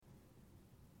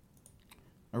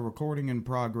A recording in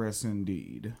progress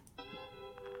indeed.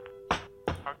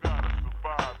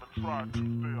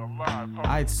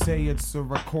 I'd say it's a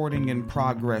recording in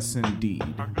progress indeed.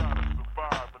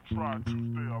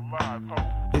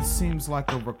 It seems like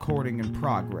a recording in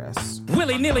progress.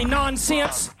 Willy-nilly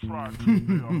nonsense.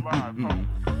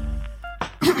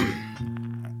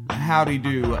 Howdy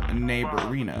do,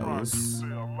 neighborinos.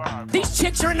 These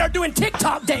chicks are in there doing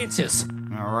TikTok dances.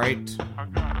 All right.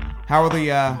 How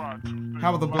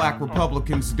are the black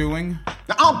Republicans doing?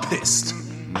 Now, I'm pissed.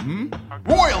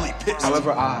 Royally pissed.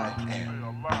 However, I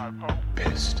am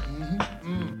pissed.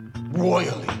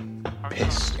 Royally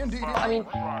pissed. I mean,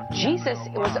 Jesus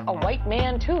was a white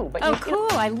man too, but oh, cool.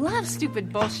 I love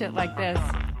stupid bullshit like this.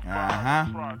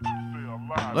 Uh-huh.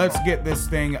 Let's get this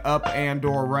thing up and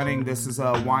or running. This is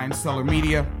Wine Cellar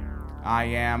Media. I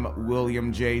am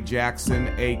William J.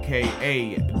 Jackson,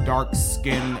 a.k.a. Dark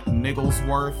Skin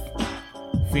Nigglesworth.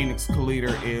 Phoenix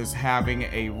Calida is having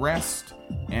a rest,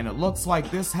 and it looks like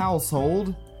this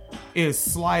household is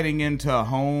sliding into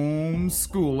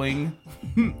homeschooling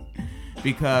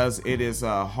because it is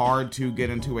hard to get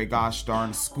into a gosh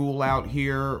darn school out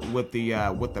here with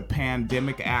the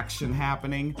pandemic action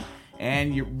happening.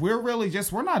 And we're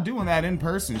not doing that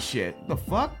in-person shit. The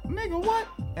fuck? Nigga, what?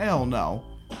 Hell no.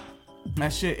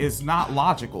 That shit is not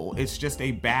logical. It's just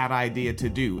a bad idea to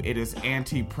do. It is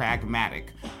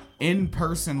anti-pragmatic.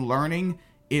 In-person learning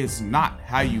is not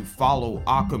how you follow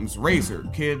Occam's razor,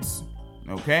 kids.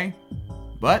 Okay?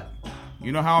 But,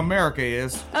 you know how America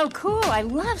is. Oh, cool. I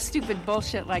love stupid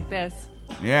bullshit like this.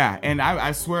 Yeah, and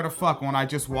I swear to fuck, when I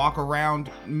just walk around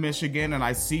Michigan and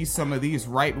I see some of these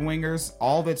right-wingers,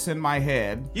 all that's in my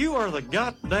head... You are the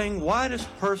goddamn whitest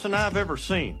person I've ever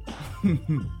seen.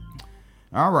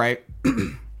 All right.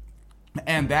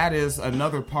 And that is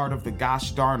another part of the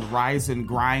gosh darn rise and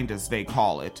grind, as they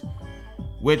call it,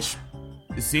 which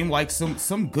seemed like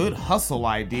some good hustle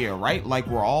idea, right? Like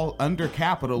we're all under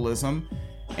capitalism.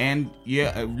 And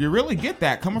yeah, you really get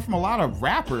that coming from a lot of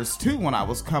rappers too when I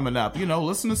was coming up. You know,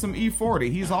 listen to some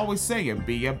E40. He's always saying,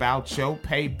 be about your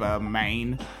paper,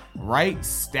 man. Right?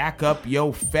 Stack up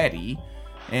your fetty.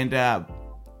 And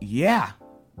yeah,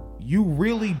 you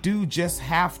really do just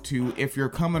have to if you're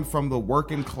coming from the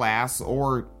working class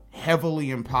or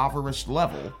heavily impoverished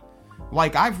level.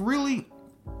 Like I've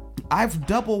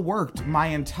double worked my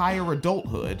entire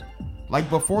adulthood. Like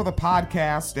before the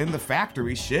podcast and the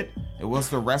factory shit, it was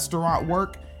the restaurant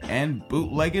work and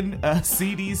bootlegging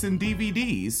CDs and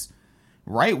DVDs,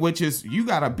 right? Which is, you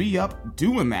gotta be up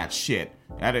doing that shit.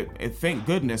 Thank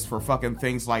goodness for fucking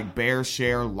things like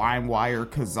BearShare, LimeWire,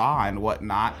 Kazaa, and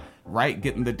whatnot, right?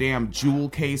 Getting the damn jewel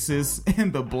cases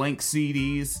and the blank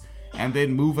CDs, and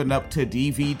then moving up to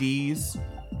DVDs.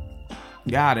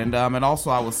 God, and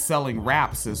also I was selling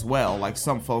raps as well. Like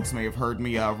some folks may have heard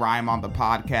me rhyme on the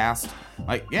podcast.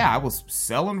 Like, yeah, I was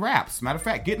selling raps. Matter of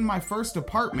fact, getting my first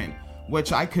apartment,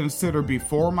 which I consider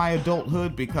before my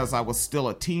adulthood because I was still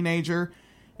a teenager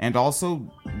and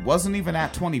also wasn't even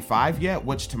at 25 yet,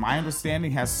 which to my understanding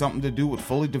has something to do with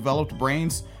fully developed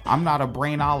brains. I'm not a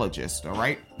brainologist, all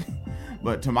right?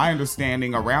 But to my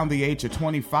understanding, around the age of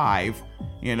 25,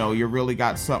 you know, you really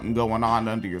got something going on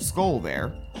under your skull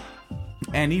there.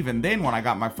 And even then, when I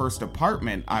got my first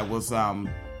apartment, I was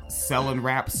selling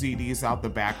rap CDs out the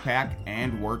backpack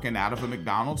and working out of a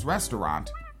McDonald's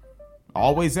restaurant.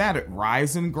 Always at it,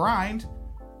 rise and grind,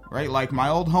 right? Like my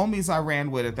old homies I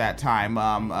ran with at that time,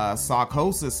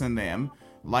 Sarcosis and them,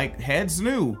 like heads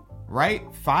knew, right?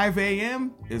 5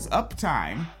 a.m. is up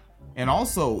time. And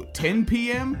also 10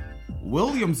 p.m.,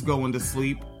 William's going to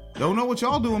sleep. Don't know what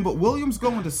y'all doing, but William's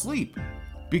going to sleep.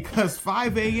 Because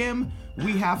 5 a.m.,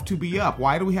 we have to be up.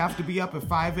 Why do we have to be up at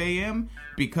 5 a.m.?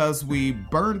 Because we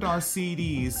burned our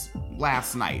CDs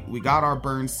last night. We got our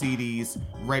burned CDs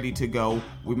ready to go.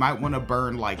 We might want to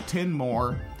burn like 10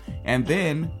 more. And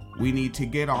then we need to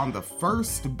get on the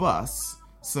first bus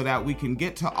so that we can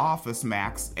get to Office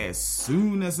Max as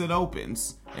soon as it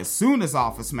opens. As soon as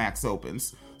Office Max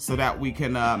opens. So that we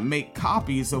can make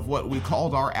copies of what we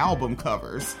called our album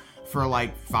covers. For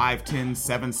like 5, 10,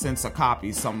 7 cents a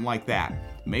copy, something like that.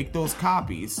 Make those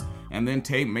copies, and then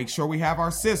make sure we have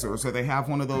our scissors, or they have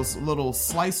one of those little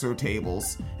slicer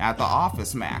tables at the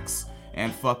Office Max,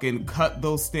 and fucking cut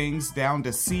those things down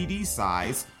to CD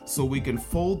size so we can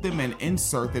fold them and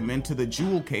insert them into the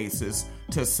jewel cases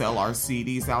to sell our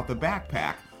CDs out the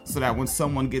backpack. So that when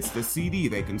someone gets the CD,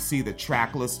 they can see the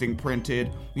track listing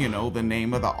printed, you know, the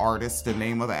name of the artist, the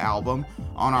name of the album,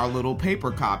 on our little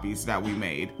paper copies that we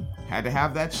made. Had to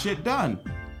have that shit done.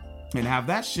 And have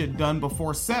that shit done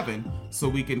before 7 so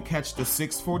we can catch the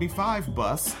 6:45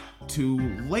 bus to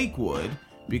Lakewood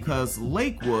because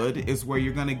Lakewood is where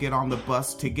you're going to get on the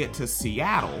bus to get to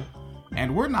Seattle,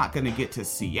 and we're not going to get to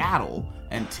Seattle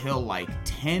until like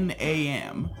 10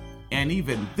 a.m. And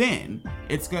even then,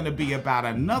 it's going to be about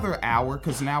another hour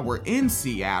because now we're in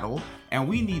Seattle and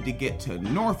we need to get to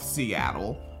North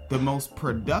Seattle, the most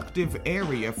productive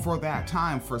area for that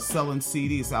time for selling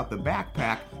CDs out the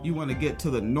backpack. You want to get to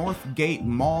the Northgate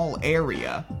Mall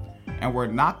area. And we're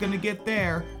not going to get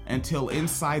there until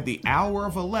inside the hour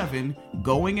of 11,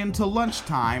 going into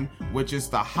lunchtime, which is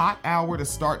the hot hour to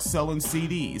start selling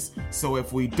CDs. So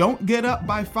if we don't get up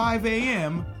by 5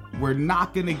 a.m., we're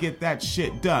not going to get that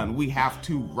shit done. We have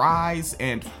to rise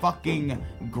and fucking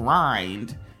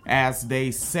grind, as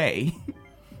they say.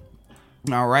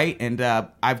 All right, and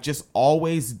I've just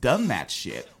always done that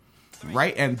shit.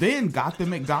 Right, and then got the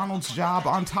McDonald's job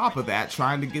on top of that,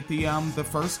 trying to get the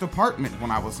first apartment when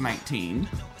I was 19.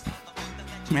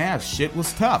 Yeah, shit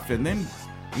was tough. And then,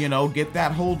 you know, get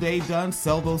that whole day done,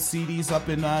 sell those CDs up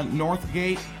in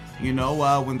Northgate. You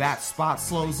know, when that spot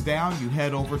slows down, you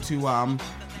head over to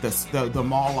the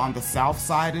mall on the south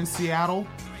side in Seattle,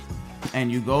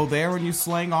 and you go there and you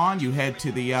sling on. You head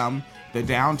to the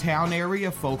downtown area.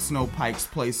 Folks know Pike's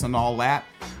Place and all that.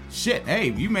 Shit,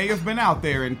 hey, you may have been out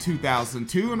there in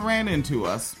 2002 and ran into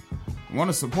us. Want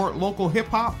to support local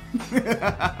hip-hop?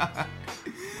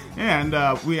 And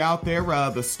we out there,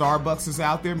 the Starbucks is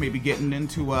out there, maybe getting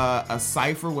into a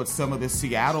cypher with some of the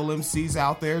Seattle MCs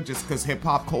out there, just because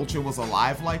hip-hop culture was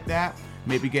alive like that.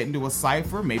 Maybe get into a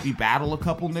cypher, maybe battle a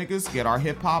couple niggas, get our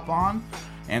hip-hop on,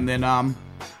 and then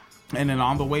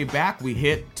on the way back, we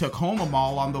hit Tacoma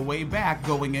Mall on the way back,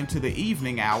 going into the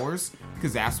evening hours,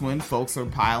 because that's when folks are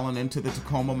piling into the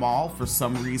Tacoma Mall for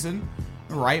some reason,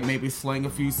 right? Maybe sling a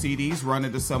few CDs, run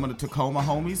into some of the Tacoma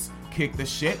homies, kick the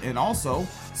shit, and also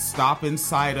stop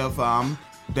inside of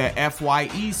the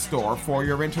FYE store for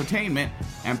your entertainment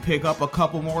and pick up a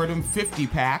couple more of them 50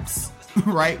 packs,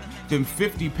 right? Them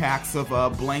 50 packs of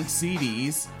blank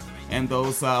CDs. And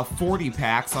those 40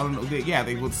 packs, I don't know,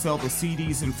 they would sell the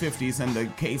CDs in 50s and the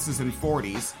cases in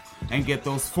 40s, and get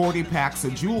those 40 packs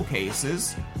of jewel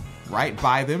cases, right?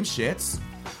 Buy them shits.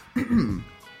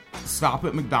 Stop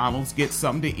at McDonald's, get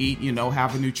something to eat, you know,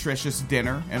 have a nutritious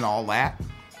dinner and all that.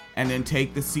 And then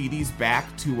take the CDs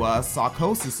back to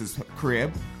Sarkosis's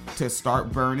crib to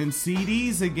start burning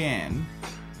CDs again.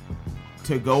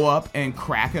 To go up and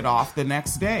crack it off the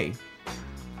next day.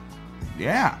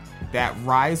 Yeah. That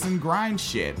rise and grind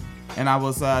shit. And I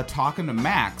was talking to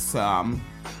Max,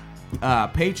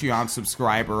 Patreon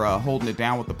subscriber, holding it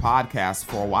down with the podcast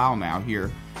for a while now here.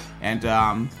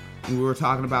 And we were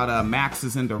talking about Max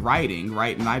is into writing,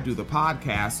 right? And I do the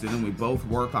podcast, and then we both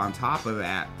work on top of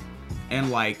that. And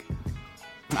like,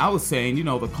 I was saying, you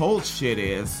know, the cold shit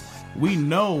is, we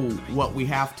know what we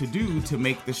have to do to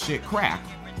make the shit crack.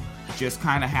 Just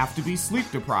kind of have to be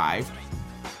sleep deprived.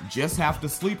 Just have to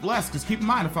sleep less, because keep in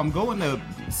mind, if I'm going to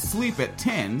sleep at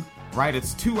 10, right,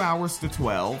 it's 2 hours to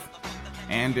 12,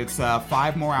 and it's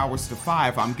 5 more hours to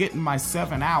 5, I'm getting my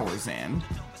 7 hours in.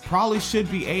 Probably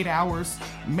should be 8 hours,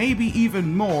 maybe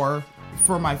even more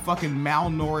for my fucking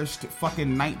malnourished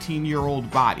fucking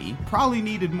 19-year-old body. Probably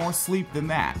needed more sleep than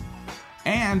that.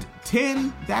 And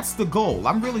 10, that's the goal.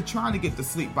 I'm really trying to get to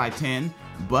sleep by 10,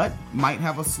 but might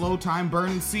have a slow time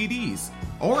burning CDs.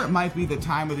 Or it might be the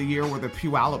time of the year where the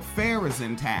Puyallup Fair is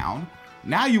in town.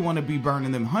 Now you want to be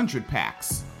burning them 100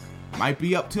 packs. Might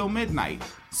be up till midnight.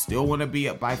 Still want to be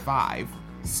up by 5.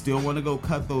 Still want to go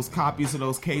cut those copies of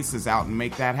those cases out and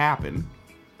make that happen.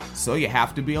 So you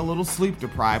have to be a little sleep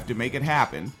deprived to make it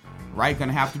happen. Right?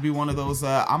 Gonna have to be one of those,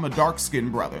 I'm a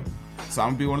dark-skinned brother. So I'm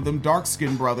gonna be one of them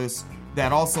dark-skinned brothers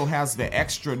that also has the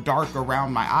extra dark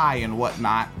around my eye and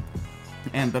whatnot.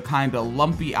 And the kind of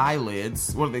lumpy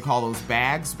eyelids. What do they call those?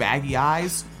 Bags? Baggy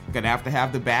eyes? Gonna have to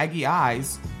have the baggy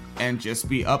eyes and just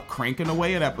be up cranking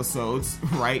away at episodes,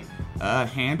 right?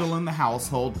 Handling the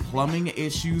household, plumbing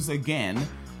issues again.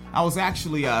 I was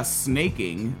actually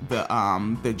snaking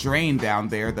the drain down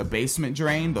there, the basement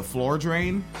drain, the floor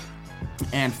drain,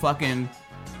 and fucking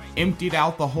emptied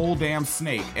out the whole damn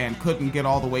snake and couldn't get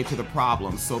all the way to the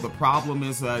problem. So the problem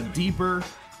is deeper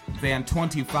than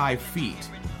 25 feet.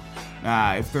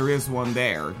 If there is one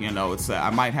there, you know, it's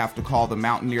I might have to call the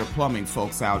Mountaineer Plumbing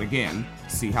folks out again,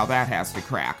 see how that has to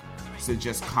crack. So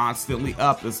just constantly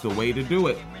up is the way to do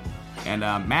it. And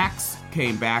Max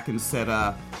came back and said,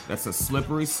 that's a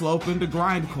slippery slope into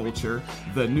grind culture,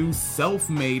 the new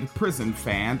self-made prison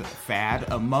fad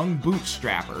among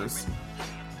bootstrappers.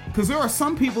 Because there are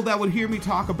some people that would hear me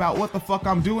talk about what the fuck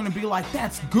I'm doing and be like,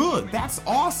 that's good, that's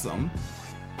awesome.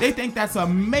 They think that's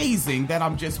amazing that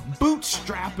I'm just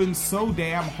bootstrapping so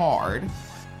damn hard.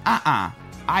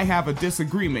 I have a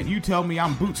disagreement. You tell me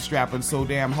I'm bootstrapping so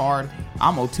damn hard,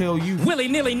 I'm gonna tell you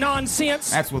Willy-nilly nonsense.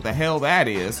 that's what the hell that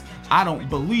is. I don't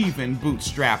believe in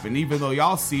bootstrapping, even though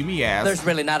y'all see me as... There's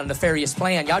really not a nefarious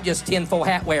plan. Y'all just tinfoil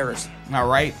hat wearers.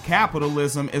 Alright,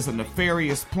 capitalism is a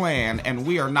nefarious plan, and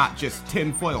we are not just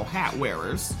tinfoil hat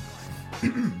wearers.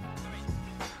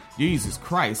 Jesus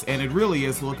Christ, and it really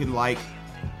is looking like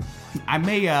I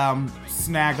may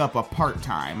snag up a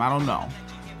part-time, I don't know.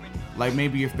 Like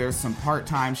maybe if there's some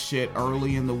part-time shit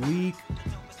early in the week,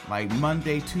 like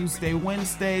Monday, Tuesday,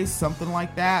 Wednesday, something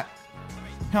like that.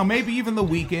 Hell, maybe even the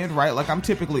weekend, right? Like I'm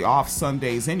typically off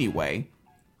Sundays anyway,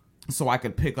 so I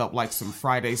could pick up like some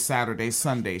Friday, Saturday,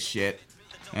 Sunday shit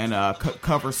and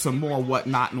cover some more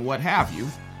whatnot and what have you,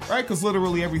 right? Because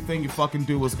literally everything you fucking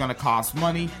do is gonna cost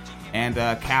money, and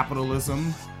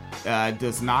capitalism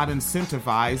does not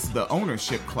incentivize the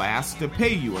ownership class to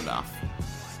pay you enough.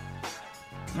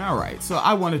 Alright, so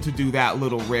I wanted to do that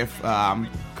little riff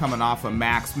coming off of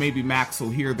Max. Maybe Max will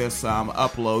hear this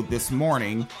upload this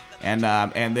morning and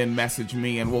then message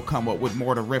me and we'll come up with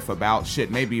more to riff about.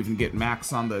 Shit, maybe even get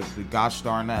Max on the gosh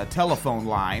darn telephone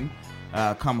line.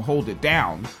 Come hold it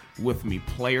down with me,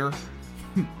 player.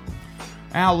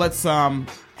 Now let's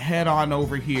head on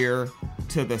over here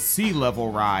to the sea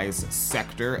level rise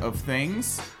sector of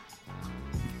things.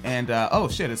 And, oh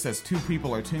shit, it says 2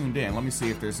 people are tuned in. Let me see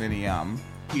if there's any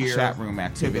here chat room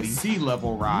activity. The sea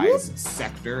level rise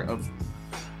sector of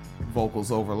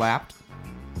vocals overlapped.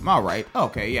 All right.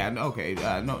 Okay. Yeah. Okay.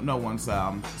 No one's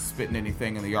spitting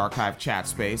anything in the archive chat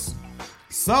space.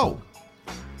 So,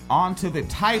 on to the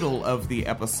title of the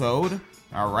episode.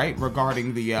 All right,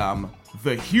 regarding the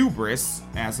hubris,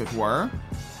 as it were.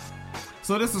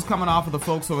 So this is coming off of the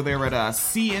folks over there at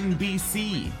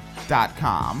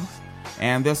CNBC.com,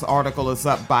 and this article is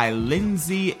up by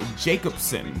Lindsay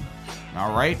Jacobson.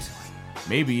 All right,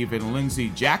 maybe even Lindsay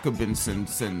Jacobinson.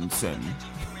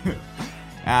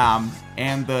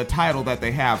 And the title that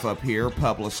they have up here,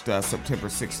 published September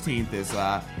 16th, is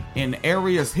In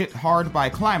Areas Hit Hard by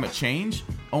Climate Change,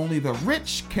 Only the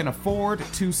Rich Can Afford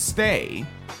to Stay.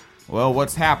 Well,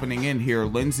 what's happening in here,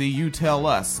 Lindsay? You tell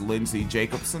us, Lindsay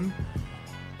Jacobson.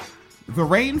 The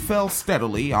rain fell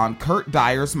steadily on Kurt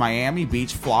Dyer's Miami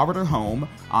Beach, Florida home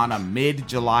on a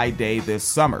mid-July day this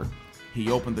summer.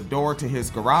 He opened the door to his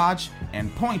garage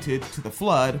and pointed to the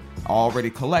flood already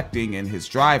collecting in his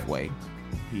driveway.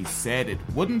 He said it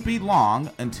wouldn't be long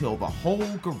until the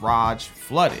whole garage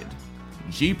flooded.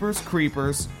 Jeepers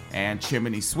creepers and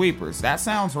chimney sweepers. That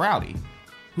sounds rowdy.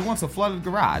 Who wants a flooded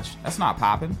garage? That's not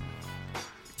popping.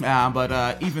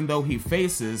 But even though he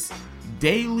faces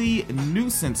daily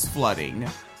nuisance flooding,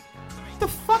 the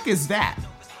fuck is that?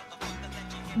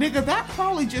 Nigga, that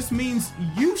probably just means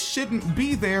you shouldn't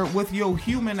be there with your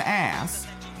human ass.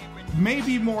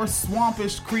 Maybe more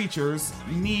swampish creatures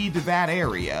need that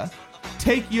area.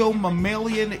 Take your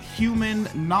mammalian, human,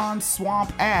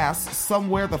 non-swamp ass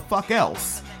somewhere the fuck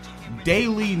else.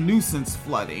 Daily nuisance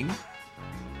flooding.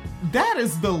 That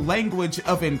is the language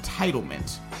of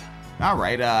entitlement.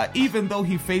 Alright, even though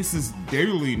he faces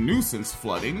daily nuisance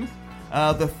flooding,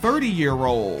 the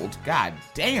 30-year-old, god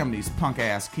damn these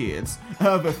punk-ass kids,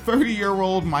 the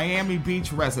 30-year-old Miami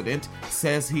Beach resident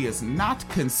says he is not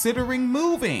considering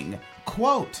moving.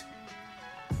 Quote,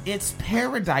 "It's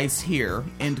paradise here,"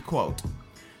 end quote.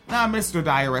 Now, Mr.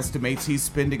 Dyer estimates he's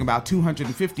spending about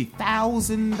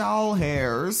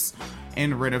 $250,000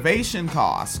 in renovation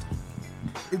cost,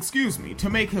 to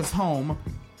make his home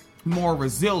more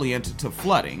resilient to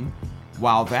flooding,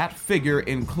 while that figure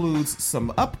includes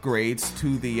some upgrades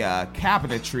to the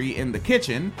cabinetry in the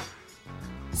kitchen.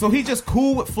 So he just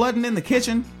cool with flooding in the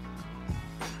kitchen?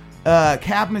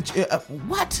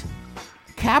 What?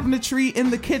 Cabinetry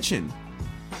in the kitchen.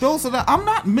 Those are I'm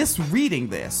not misreading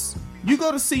this. You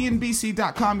go to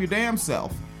CNBC.com your damn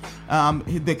self.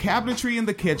 The cabinetry in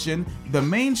the kitchen, the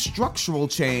main structural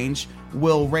change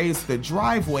will raise the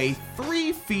driveway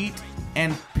 3 feet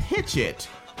and pitch it.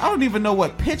 I don't even know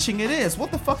what pitching it is.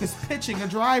 What the fuck is pitching a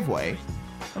driveway?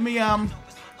 Let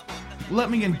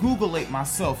me Google it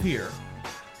myself here.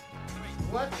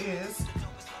 What is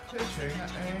pitching a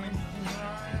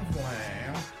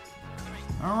driveway?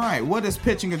 Alright, what is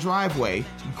pitching a driveway?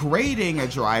 Grading a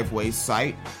driveway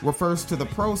site refers to the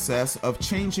process of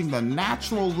changing the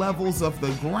natural levels of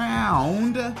the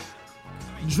ground.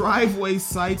 Driveway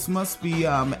sites must be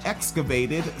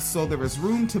excavated so there is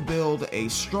room to build a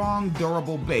strong,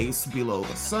 durable base below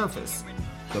the surface.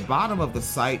 The bottom of the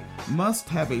site must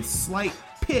have a slight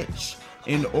pitch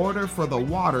in order for the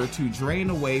water to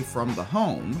drain away from the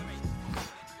home.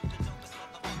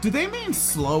 Do they mean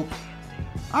slope?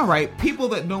 All right, people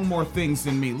that know more things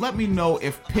than me, let me know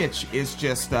if pitch is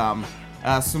just some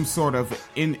sort of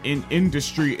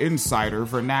industry insider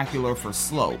vernacular for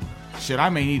slope. Shit, I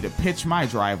may need to pitch my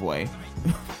driveway.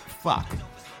 Fuck.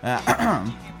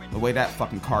 The way that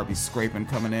fucking car be scraping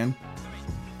coming in.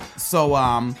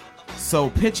 So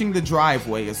pitching the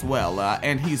driveway as well,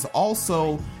 and he's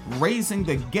also raising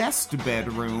the guest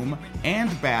bedroom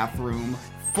and bathroom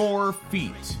 4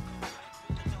 feet.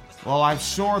 Well, I'm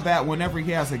sure that whenever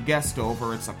he has a guest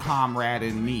over, it's a comrade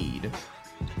in need.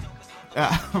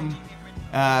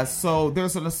 So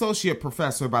there's an associate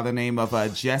professor by the name of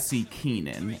Jesse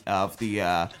Keenan of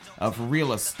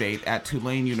real estate at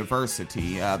Tulane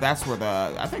University. That's where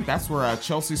I think that's where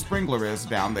Chelsea Springler is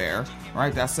down there,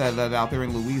 right? That's out there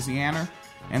in Louisiana.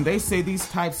 And they say these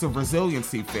types of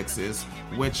resiliency fixes,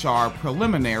 which are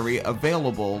preliminary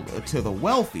available to the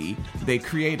wealthy, they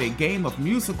create a game of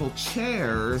musical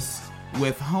chairs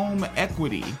with home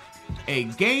equity. A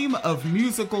game of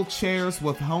musical chairs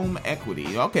with home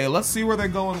equity. Okay, let's see where they're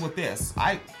going with this.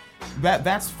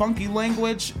 That's funky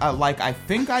language. I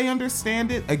think I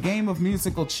understand it. A game of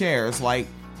musical chairs.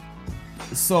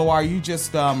 So are you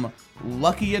just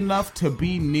lucky enough to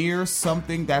be near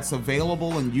something that's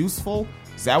available and useful?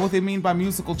 Is that what they mean by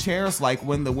musical chairs? Like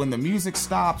when the music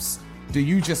stops, do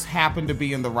you just happen to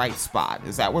be in the right spot?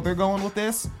 Is that where they're going with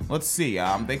this? Let's see.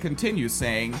 They continue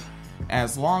saying,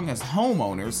 as long as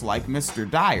homeowners like Mr.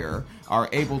 Dyer are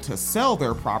able to sell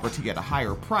their property at a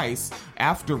higher price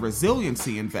after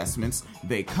resiliency investments,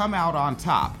 they come out on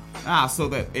top. So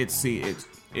that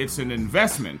it's an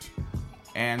investment.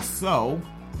 And so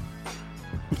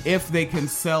if they can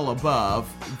sell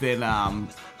above,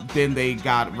 then they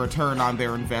got return on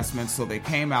their investment, so they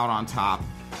came out on top.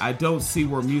 I don't see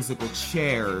where musical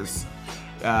chairs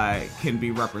can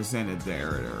be represented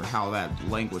there, or how that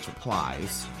language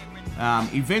applies.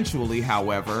 Eventually,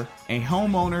 however, a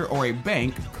homeowner or a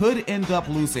bank could end up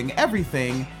losing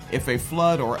everything if a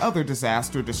flood or other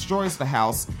disaster destroys the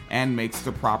house and makes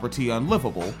the property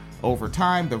unlivable. Over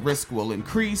time, the risk will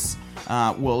increase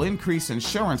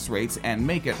insurance rates and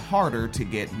make it harder to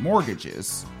get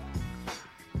mortgages.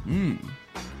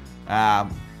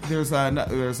 There's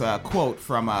a quote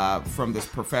from this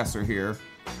professor here.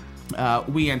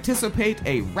 We anticipate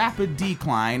a rapid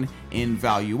decline in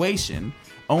valuation.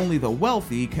 Only the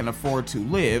wealthy can afford to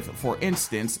live, for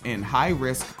instance, in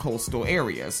high-risk coastal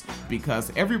areas, because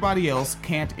everybody else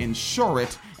can't insure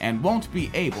it and won't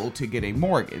be able to get a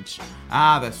mortgage.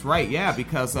 That's right, yeah,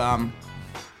 because to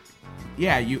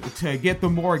get the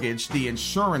mortgage, the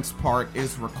insurance part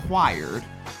is required.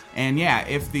 And yeah,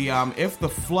 if the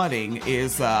flooding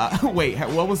is wait,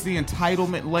 what was the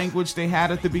entitlement language they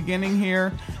had at the beginning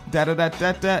here?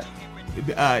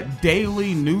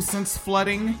 Daily nuisance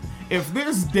flooding. If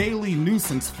there's daily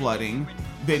nuisance flooding,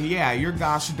 then yeah, your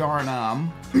gosh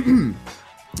darn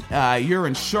your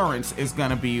insurance is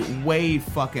gonna be way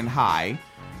fucking high.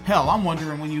 Hell, I'm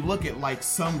wondering, when you look at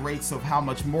some rates of how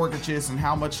much mortgages and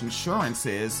how much insurance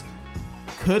is,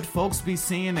 could folks be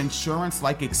seeing insurance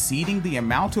exceeding the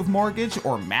amount of mortgage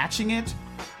or matching it?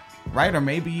 Right? Or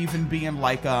maybe even being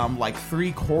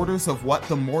 3/4 of what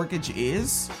the mortgage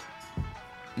is?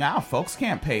 Nah, folks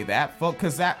can't pay that,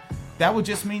 because that would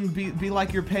just mean be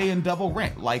like you're paying double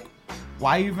rent.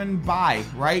 Why even buy,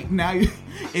 right? Now you're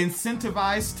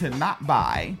incentivized to not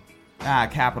buy.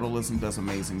 Capitalism does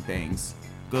amazing things.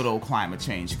 Good old climate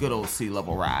change, good old sea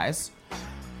level rise.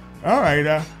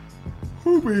 Alright,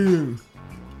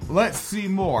 let's see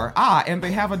more. And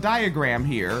they have a diagram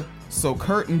here. So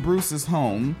Kurt and Bruce's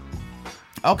home.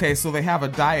 Okay, so they have a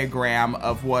diagram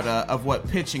of what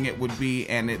pitching it would be,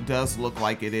 and it does look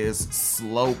like it is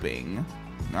sloping.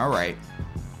 Alright.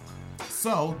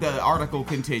 So the article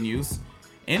continues.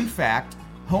 In fact,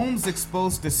 homes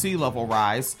exposed to sea level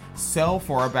rise sell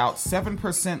for about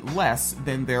 7% less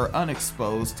than their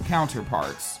unexposed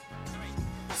counterparts.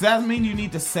 Does that mean you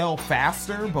need to sell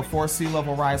faster before sea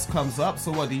level rise comes up?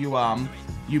 So what do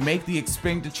you make the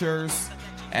expenditures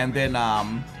and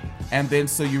then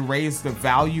so you raise the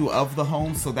value of the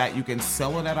home so that you can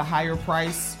sell it at a higher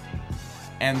price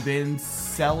and then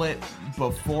sell it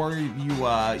before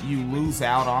you lose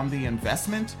out on the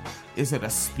investment? Is it a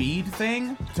speed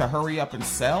thing to hurry up and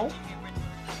sell?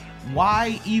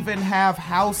 Why even have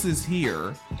houses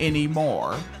here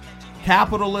anymore?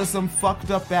 Capitalism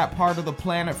fucked up that part of the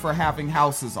planet for having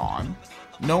houses on.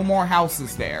 No more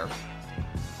houses there.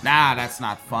 Nah, that's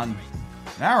not fun.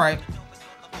 Alright.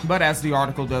 But as the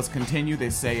article does continue, they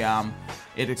say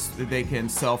they can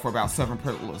sell for about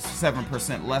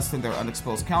 7% less than their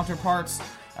unexposed counterparts,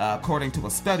 according to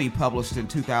a study published in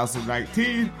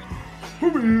 2019.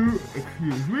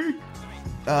 Excuse me.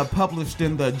 published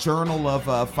in the Journal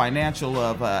of Financial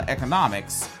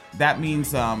Economics, that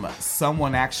means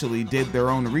someone actually did their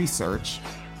own research.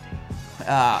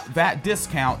 That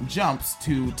discount jumps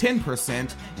to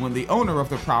 10% when the owner of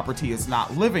the property is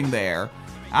not living there.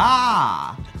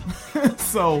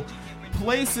 So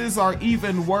places are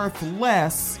even worth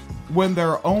less when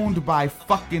they're owned by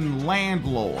fucking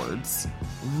landlords.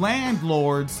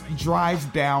 Landlords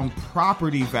drive down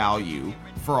property value.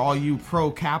 For all you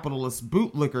pro-capitalist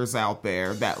bootlickers out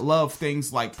there that love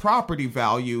things like property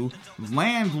value,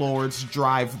 landlords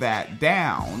drive that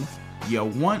down. You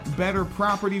want better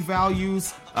property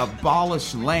values?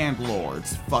 Abolish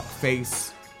landlords,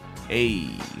 fuckface. Hey,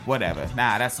 whatever.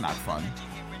 Nah, that's not fun.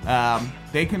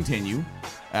 They continue.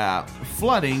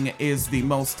 Flooding is the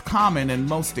most common and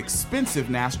most expensive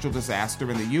natural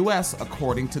disaster in the U.S.,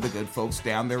 according to the good folks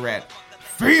down there at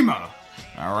FEMA.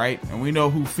 All right, and we know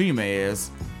who FEMA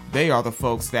is. They are the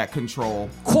folks that control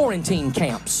quarantine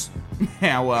camps.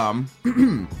 Now,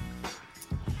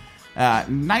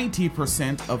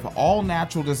 90% of all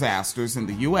natural disasters in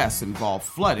the U.S. involve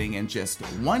flooding, and just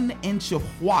 1 inch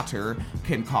of water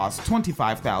can cause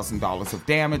 $25,000 of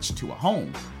damage to a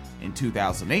home. In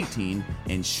 2018,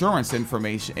 the Insurance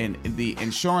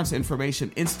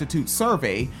Information Institute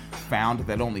survey found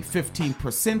that only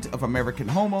 15% of American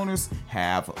homeowners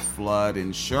have flood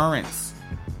insurance.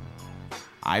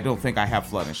 I don't think I have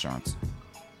flood insurance.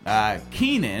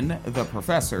 Keenan, the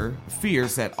professor,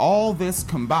 fears that all this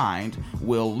combined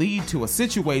will lead to a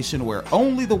situation where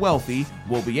only the wealthy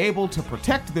will be able to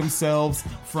protect themselves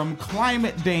from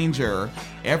climate danger.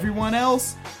 Everyone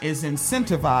else is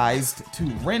incentivized to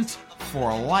rent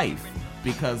for life,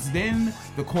 because then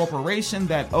the corporation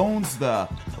that owns the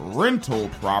rental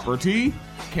property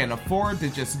can afford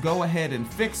to just go ahead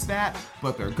and fix that,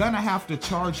 but they're gonna have to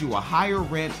charge you a higher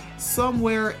rent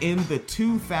somewhere in the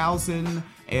 2,000,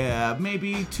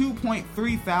 maybe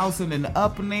 2,300 and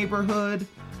up neighborhood.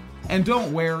 And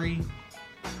don't worry,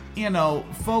 you know,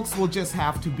 folks will just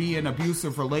have to be in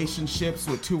abusive relationships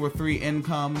with 2 or 3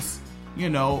 incomes, you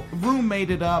know,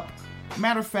 roommated up.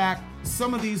 Matter of fact,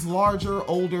 some of these larger,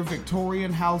 older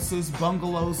Victorian houses,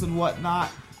 bungalows and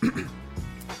whatnot,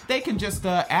 they can just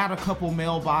add a couple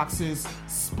mailboxes,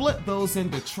 split those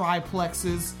into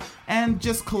triplexes, and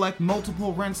just collect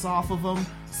multiple rents off of them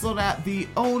so that the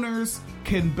owners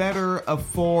can better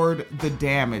afford the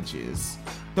damages.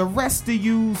 The rest of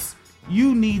you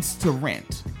needs to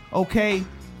rent, okay?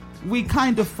 We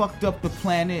kind of fucked up the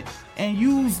planet, and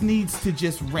yous needs to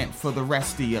just rent for the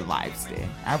rest of your lives there,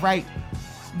 alright?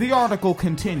 The article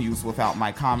continues without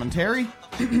my commentary.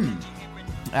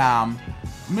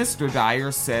 Mr.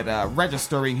 Dyer said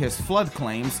registering his flood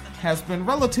claims has been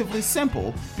relatively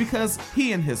simple because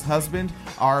he and his husband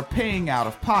are paying out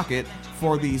of pocket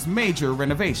for these major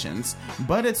renovations,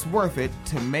 but it's worth it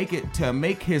to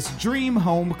make his dream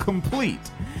home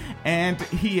complete. And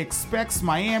he expects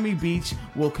Miami Beach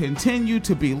will continue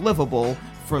to be livable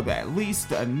for at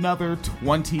least another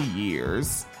 20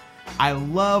 years. I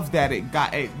love that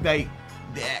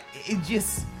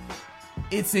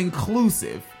it's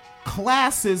inclusive.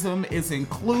 Classism is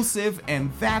inclusive,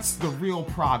 and that's the real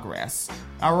progress.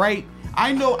 All right?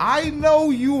 I know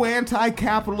you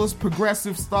anti-capitalist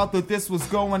progressives thought that this was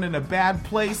going in a bad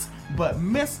place, but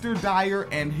Mr. Dyer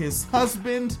and his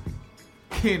husband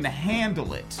can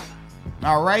handle it.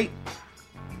 All right?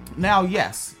 Now,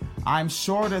 yes, I'm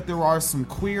sure that there are some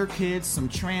queer kids, some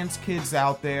trans kids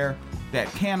out there that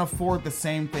can't afford the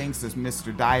same things as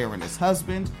Mr. Dyer and his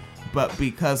husband, but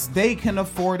because they can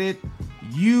afford it,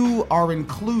 you are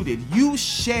included. You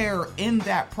share in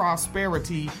that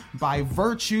prosperity by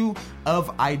virtue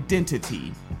of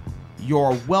identity.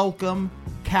 You're welcome.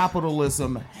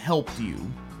 Capitalism helped you.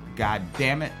 God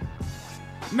damn it.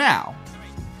 Now,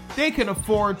 they can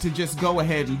afford to just go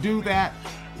ahead and do that.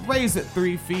 Raise it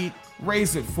 3 feet,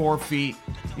 raise it 4 feet,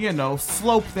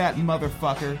 slope that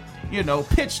motherfucker,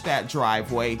 pitch that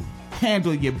driveway,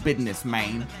 handle your business,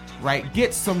 man, right?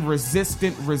 Get some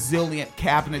resistant, resilient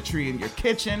cabinetry in your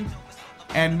kitchen,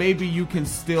 and maybe you can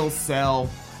still sell,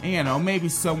 maybe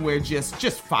somewhere just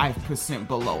 5%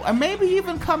 below, and maybe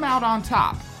even come out on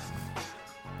top.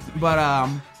 But,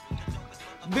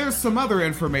 there's some other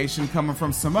information coming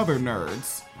from some other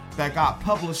nerds that got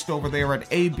published over there at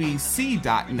abc.net.au.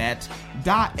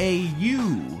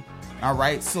 All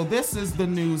right, so this is the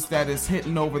news that is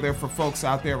hitting over there for folks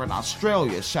out there in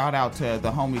Australia. Shout out to the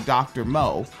homie Dr.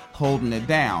 Mo, holding it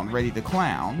down, ready to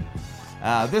clown.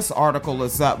 This article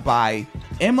is up by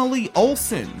Emily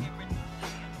Olson,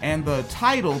 and the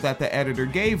title that the editor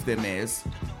gave them is,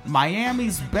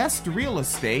 Miami's best real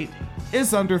estate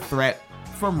is under threat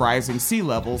from rising sea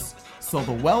levels, so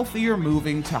the wealthy are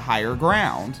moving to higher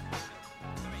ground.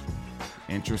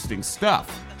 Interesting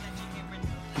stuff.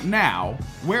 Now,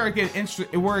 where it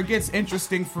gets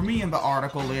interesting for me in the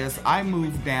article is I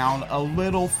moved down a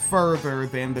little further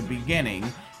than the beginning,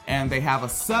 and they have a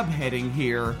subheading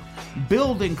here,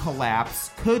 building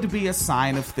collapse could be a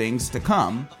sign of things to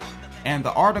come. And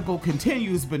the article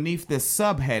continues beneath this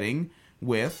subheading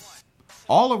with,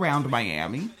 all around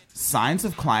Miami, signs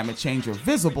of climate change are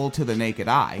visible to the naked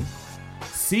eye.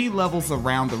 Sea levels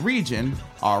around the region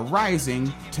are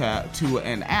rising to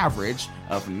an average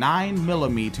of 9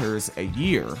 millimeters a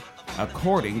year,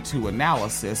 according to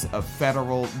analysis of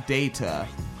federal data.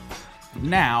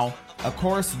 Now, of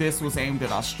course, this was aimed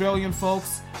at Australian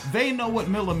folks. They know what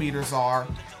millimeters are.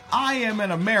 I am an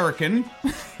American.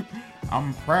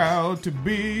 I'm proud to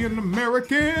be an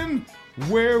American,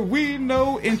 where we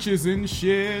know inches and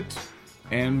shit.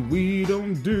 And we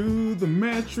don't do the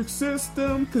metric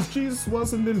system, because Jesus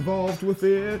wasn't involved with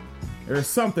it. There's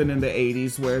something in the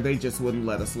 80s where they just wouldn't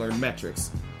let us learn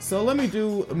metrics. So let me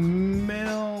do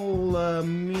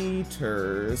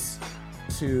millimeters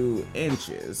to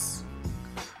inches,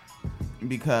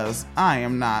 because I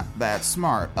am not that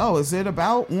smart. Oh, is it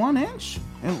about 1 inch?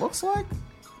 It looks like?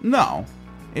 No.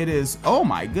 It is, oh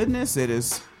my goodness, it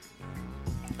is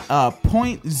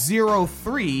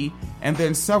 0.03 and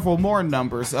then several more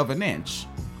numbers of an inch.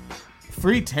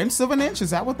 3/10 of an inch?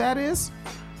 Is that what that is?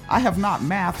 I have not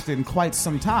mathed in quite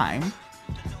some time.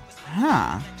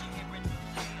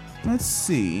 Let's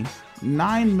see.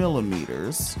 9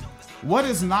 millimeters. What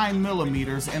is 9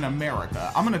 millimeters in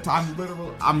America? I'm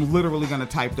literally gonna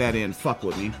type that in. Fuck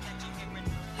with me.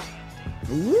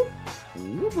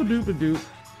 Whoop-a-doop-a-doop.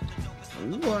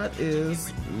 What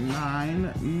is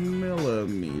 9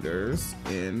 millimeters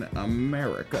in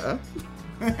America?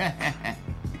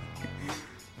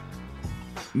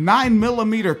 9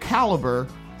 millimeter caliber.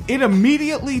 It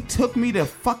immediately took me to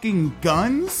fucking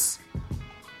guns.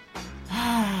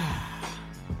 I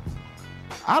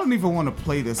don't even want to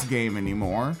play this game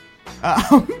anymore.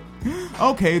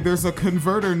 Okay, there's a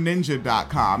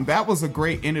converterninja.com. That was a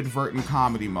great inadvertent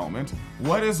comedy moment.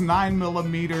 What is 9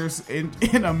 millimeters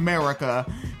in America?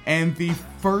 And the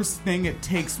first thing it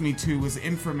takes me to is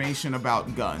information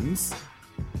about guns.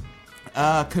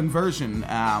 Conversion,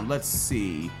 let's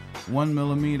see. 1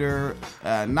 millimeter,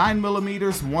 9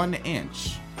 millimeters, 1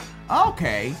 inch.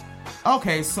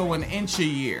 Okay, so an inch a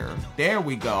year. There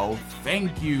we go.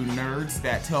 Thank you, nerds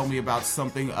that tell me about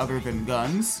something other than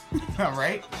guns.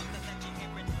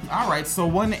 All right, so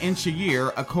 1 inch a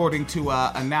year, according to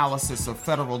analysis of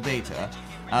federal data.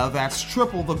 That's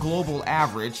triple the global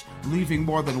average, leaving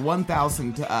more than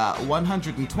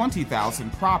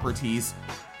 120,000 properties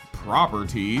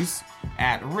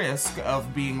at risk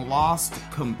of being lost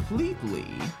completely.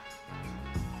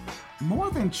 More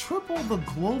than triple the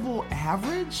global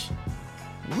average?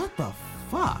 What the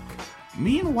fuck?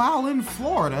 Meanwhile, in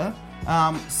Florida,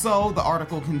 so the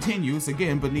article continues,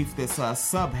 again, beneath this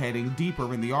subheading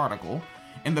deeper in the article.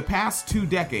 In the past 2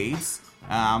 decades,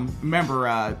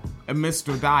 remember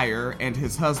Mr. Dyer and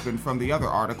his husband from the other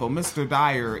article, Mr.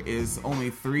 Dyer is only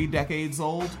 3 decades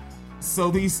old.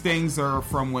 So these things are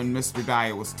from when Mr.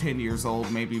 Dyer was 10 years old.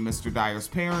 Maybe Mr. Dyer's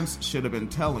parents should have been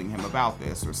telling him about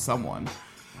this, or someone.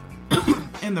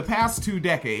 In the past 2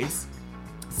 decades,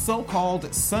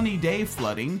 so-called sunny day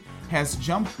flooding has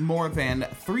jumped more than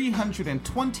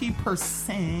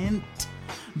 320%,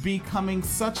 becoming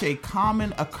such a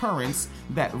common occurrence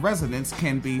that residents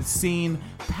can be seen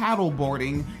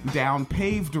paddleboarding down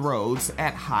paved roads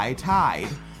at high tide.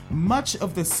 Much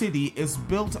of the city is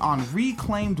built on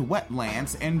reclaimed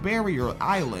wetlands and barrier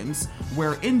islands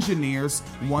where engineers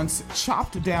once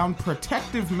chopped down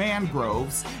protective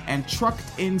mangroves and trucked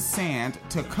in sand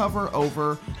to cover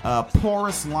over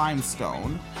porous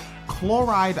limestone.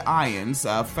 Chloride ions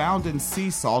found in sea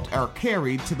salt are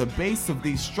carried to the base of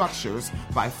these structures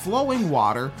by flowing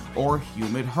water or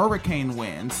humid hurricane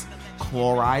winds.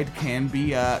 Chloride can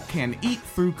eat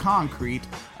through concrete,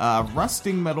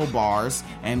 rusting metal bars,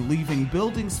 and leaving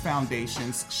buildings'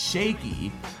 foundations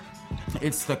shaky.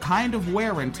 It's the kind of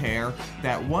wear and tear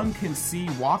that one can see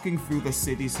walking through the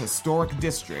city's historic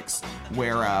districts,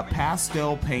 where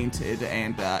pastel-painted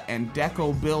and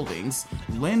deco buildings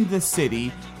lend the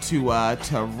city to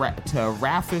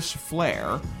raffish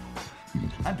flair.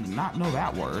 I do not know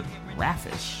that word.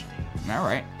 Raffish. All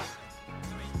right.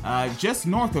 Just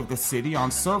north of the city on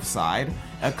Surfside,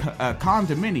 a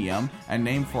condominium, a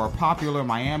name for a popular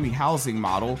Miami housing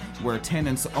model where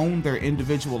tenants own their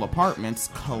individual apartments,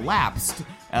 collapsed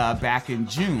back in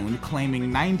June,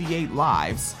 claiming 98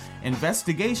 lives.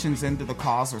 Investigations into the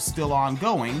cause are still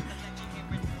ongoing,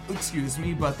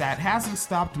 but that hasn't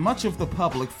stopped much of the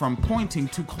public from pointing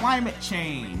to climate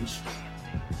change.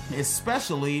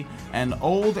 Especially an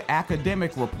old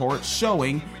academic report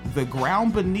showing the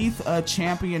ground beneath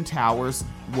Champion Towers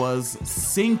was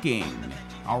sinking.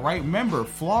 Alright, remember,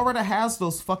 Florida has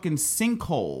those fucking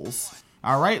sinkholes.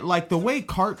 Alright, like the way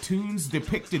cartoons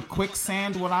depicted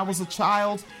quicksand when I was a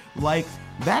child, like,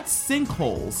 that's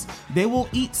sinkholes. They will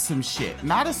eat some shit.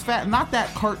 Not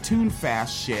that cartoon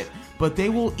fast shit, but they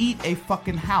will eat a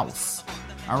fucking house.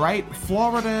 Alright,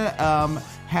 Florida,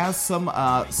 has some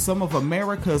of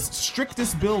America's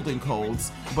strictest building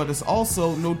codes, but is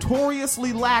also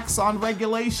notoriously lax on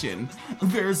regulation.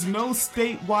 There's no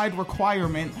statewide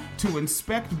requirement to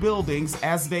inspect buildings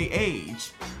as they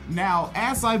age. Now,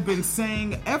 as I've been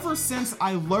saying ever since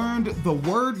I learned the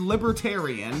word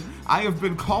libertarian, I have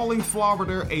been calling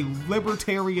Florida a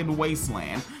libertarian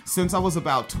wasteland since I was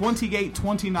about 28,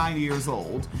 29 years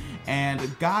old.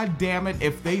 And god damn it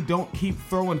if they don't keep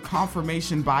throwing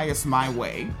confirmation bias my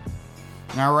way.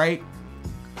 Alright?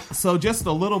 So just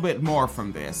a little bit more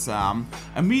from this.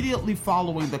 Immediately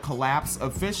following the collapse,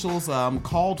 officials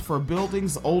called for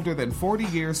buildings older than 40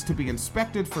 years to be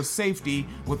inspected for safety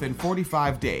within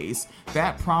 45 days.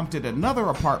 That prompted another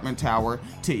apartment tower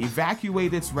to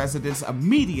evacuate its residents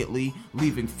immediately,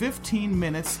 leaving 15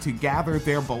 minutes to gather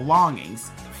their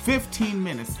belongings. 15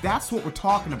 minutes. That's what we're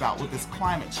talking about with this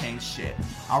climate change shit.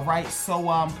 All right. So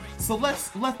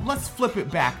let's flip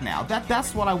it back now.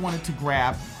 That's what I wanted to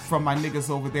grab from my niggas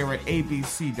over there at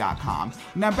abc.com.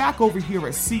 Now back over here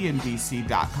at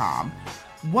cnbc.com.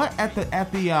 What at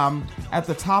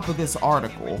the top of this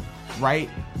article, right?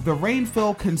 The rain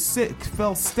fell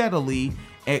steadily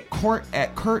at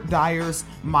Kurt Dyer's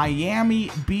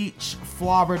Miami Beach,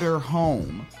 Florida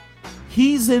home.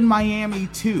 He's in Miami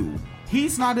too.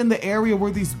 He's not in the area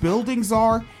where these buildings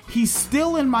are. He's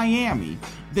still in Miami.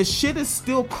 The shit is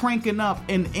still cranking up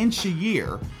an inch a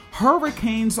year.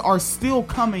 Hurricanes are still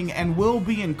coming and will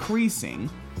be increasing.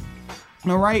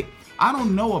 All right. I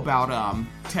don't know about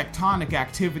tectonic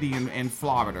activity in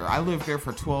Florida. I lived there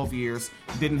for 12 years.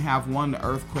 Didn't have one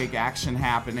earthquake action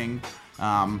happening.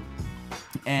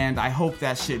 And I hope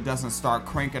that shit doesn't start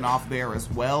cranking off there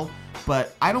as well.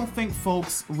 But I don't think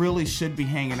folks really should be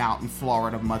hanging out in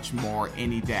Florida much more,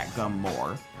 any dadgum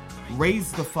more.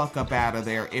 Raise the fuck up out of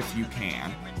there if you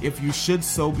can. If you should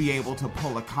so be able to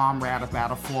pull a comrade up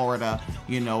out of Florida,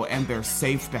 and they're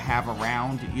safe to have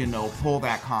around, pull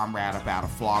that comrade up out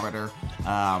of Florida.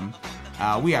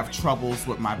 We have troubles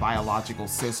with my biological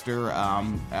sister.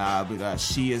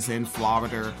 She is in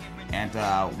Florida. And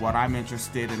what I'm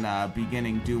interested in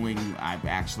beginning doing, I've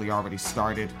actually already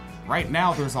started. Right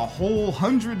now, there's a whole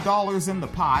 $100 in the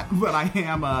pot, but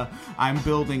I'm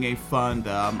building a fund.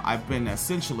 I've been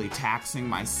essentially taxing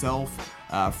myself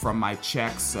from my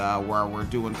checks where we're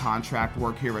doing contract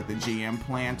work here at the GM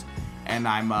plant. And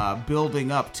I'm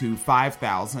building up to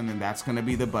 $5,000, and that's going to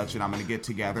be the budget. I'm going to get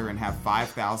together and have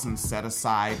 $5,000 set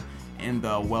aside in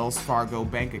the Wells Fargo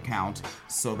bank account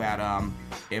so that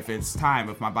if it's time,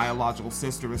 if my biological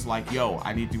sister is like, yo,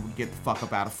 I need to get the fuck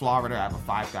up out of Florida, I have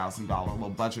a $5,000 little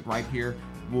budget right here,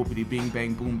 whoopity bing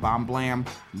bang boom bomb blam,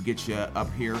 get you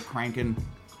up here cranking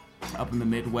up in the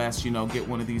Midwest, get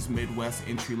one of these Midwest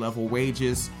entry-level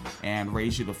wages and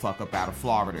raise you the fuck up out of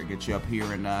Florida, get you up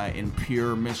here in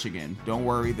pure Michigan. Don't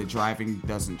worry, the driving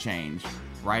doesn't change,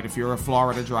 right? If you're a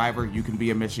Florida driver, you can be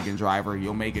a Michigan driver,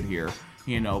 you'll make it here.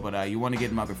 But you want to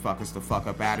get motherfuckers the fuck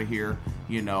up out of here.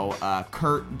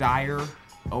 Kurt Dyer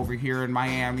over here in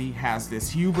Miami has this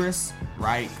hubris,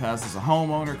 right? Cuz is a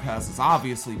homeowner, cuz is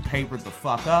obviously papered the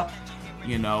fuck up.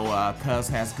 Cuz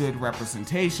has good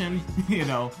representation.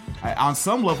 On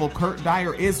some level, Kurt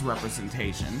Dyer is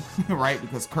representation, right?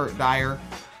 Because Kurt Dyer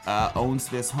owns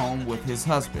this home with his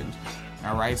husband.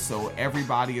 All right, so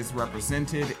everybody is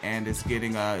represented and is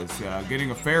getting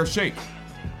a fair shake.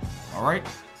 All right.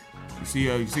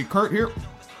 You see Kurt here,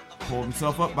 pulled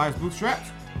himself up by his bootstraps.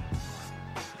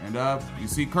 And you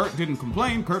see Kurt didn't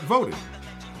complain, Kurt voted.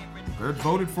 Kurt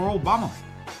voted for Obama.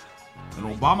 And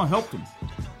Obama helped him.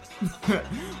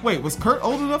 Wait, was Kurt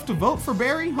old enough to vote for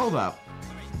Barry? Hold up.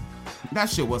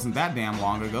 That shit wasn't that damn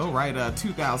long ago, right?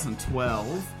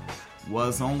 2012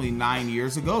 was only 9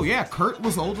 years ago. Yeah, Kurt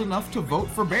was old enough to vote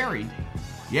for Barry.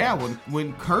 Yeah,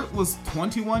 when Kurt was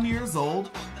 21 years old,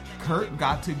 Kurt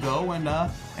got to go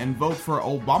and vote for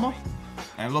Obama,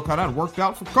 and look how that worked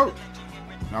out for Kurt.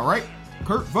 All right,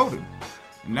 Kurt voted,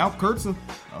 and now Kurt's a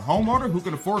homeowner who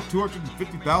can afford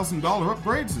 $250,000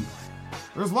 upgrades, and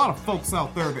there's a lot of folks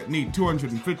out there that need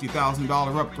 $250,000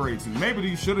 upgrades, and maybe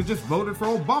you should have just voted for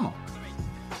Obama,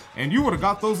 and you would have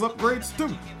got those upgrades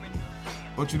too,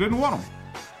 but you didn't want them.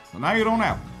 So now you don't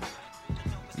have them.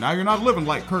 Now you're not living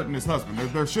like Kurt and his husband.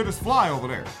 Their shit is fly over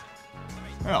there.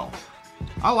 Hell,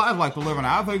 I'd like to live in.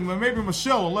 I think maybe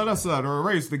Michelle will let us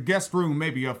raise the guest room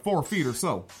maybe 4 feet or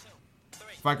so.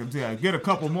 If I could get a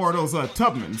couple more of those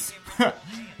Tubmans.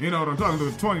 You know what I'm talking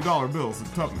about, the $20 bills at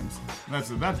Tubmans.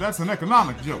 That's an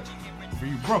economic joke for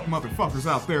you broke motherfuckers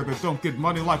out there that don't get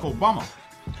money like Obama.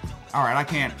 All right, I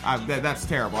can't. That's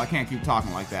terrible. I can't keep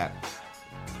talking like that.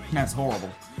 That's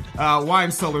horrible.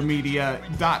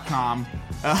 WineCellarMedia.com.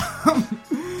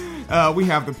 We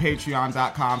have the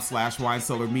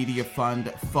patreon.com/WineCellarMedia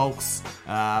Fund, folks.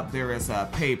 There is a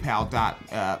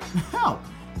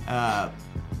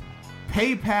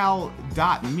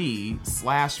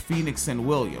PayPal.me/Phoenix and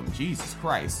William. Jesus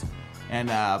Christ. And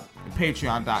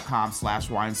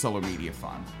patreon.com/WineCellarMedia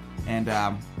Fund. And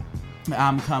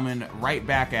I'm coming right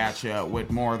back at you with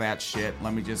more of that shit.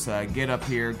 Let me just get up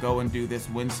here, go and do this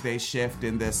Wednesday shift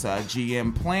in this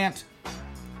GM plant.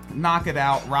 Knock it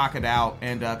out, rock it out,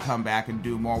 and come back and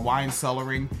do more wine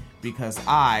cellaring because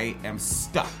I am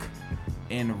stuck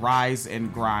in rise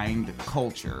and grind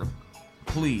culture.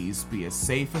 Please be as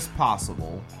safe as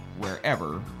possible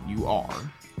wherever you are.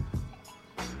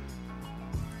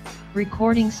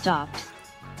 Recording stopped.